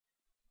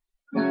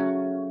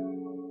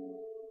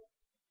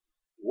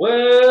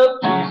Well,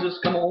 Jesus,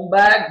 come on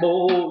back,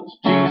 boys.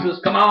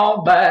 Jesus, come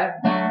on back.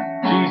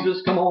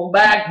 Jesus, come on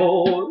back,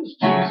 boys.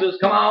 Jesus,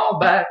 come on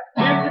back.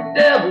 If the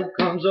devil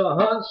comes a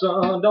hunt,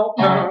 son, don't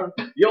turn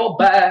your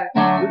back.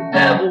 The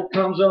devil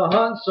comes a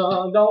hunt,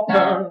 son, don't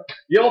turn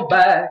your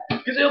back.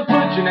 'Cause he'll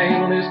put your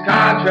name on his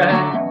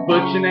contract.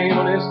 Put your name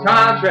on his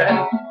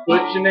contract.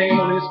 Put your name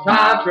on his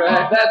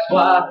contract. That's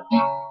why,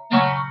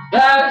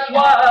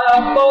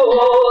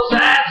 boys.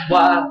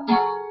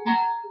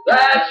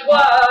 That's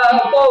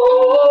why,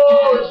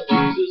 boys.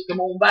 Jesus,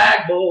 come on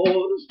back,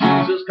 boys.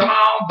 Jesus, come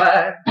on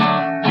back.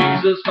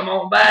 Jesus, come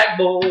on back,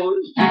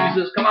 boys.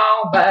 Jesus, come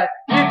on back.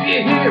 If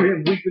you hear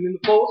him weeping in the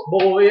forest,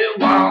 boy, it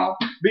won't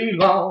be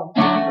long.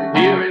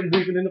 Hear him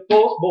weeping in the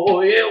forest,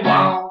 boy, it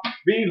won't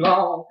be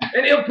long.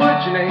 And he'll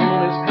put your name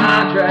on his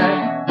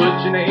contract.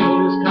 Put your name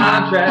on his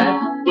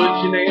contract.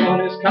 Put your name on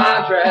his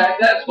contract.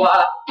 That's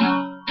why,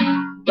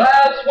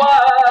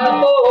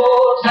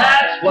 boys.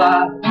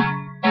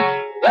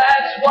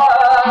 That's why,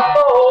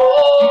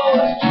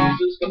 boys.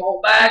 Jesus, come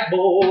on back,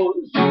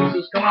 boys.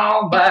 Jesus, come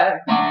on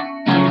back.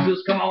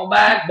 Jesus, come on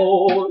back,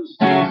 boys.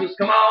 Jesus,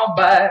 come on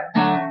back.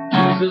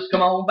 Jesus,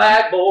 come on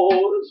back,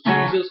 boys.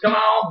 Jesus, come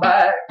on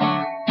back.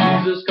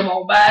 Jesus, come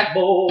on back,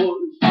 boys.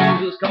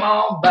 Jesus, come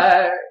on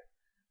back.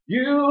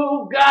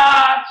 You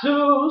got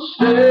to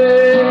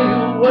stay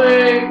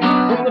away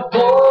from the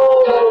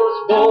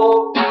forest,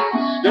 boy.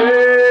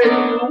 Stay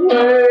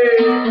away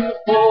from the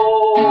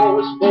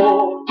forest,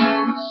 boy.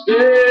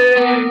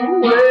 Stay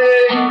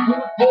away from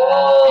the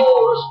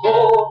forest,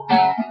 boy.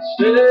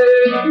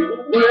 Stay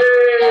away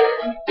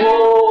from the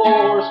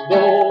forest,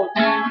 boy.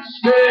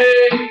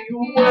 Stay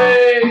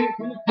away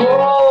from the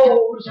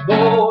forest,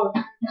 boy.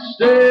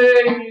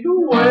 Stay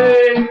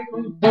away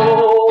from the forest.